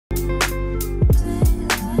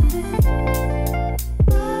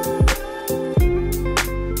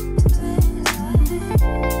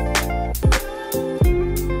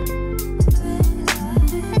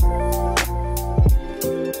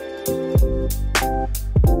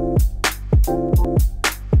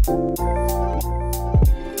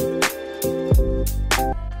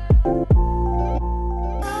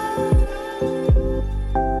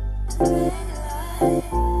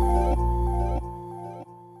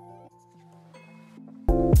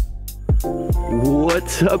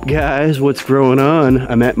What's up, guys? What's going on?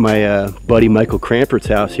 I'm at my buddy Michael Crampert's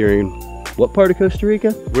house here in what part of Costa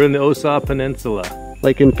Rica? We're in the Osa Peninsula.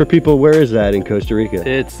 Like, and for people, where is that in Costa Rica?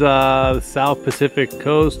 It's South Pacific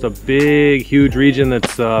coast, a big, huge region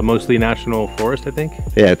that's mostly national forest, I think.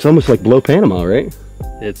 Yeah, it's almost like below Panama, right?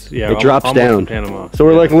 It's, yeah, it drops almost down. Panama. So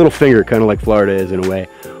we're like a little finger, kind of like Florida is in a way.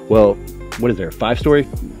 Well, what is there, a five-story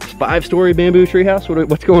bamboo tree house?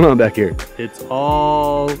 What's going on back here? It's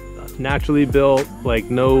all naturally built, like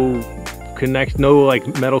no like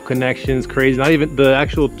metal connections, crazy. Not even, the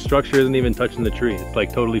actual structure isn't even touching the tree. It's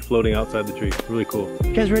like totally floating outside the tree. It's really cool.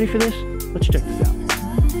 You guys ready for this? Let's check this out.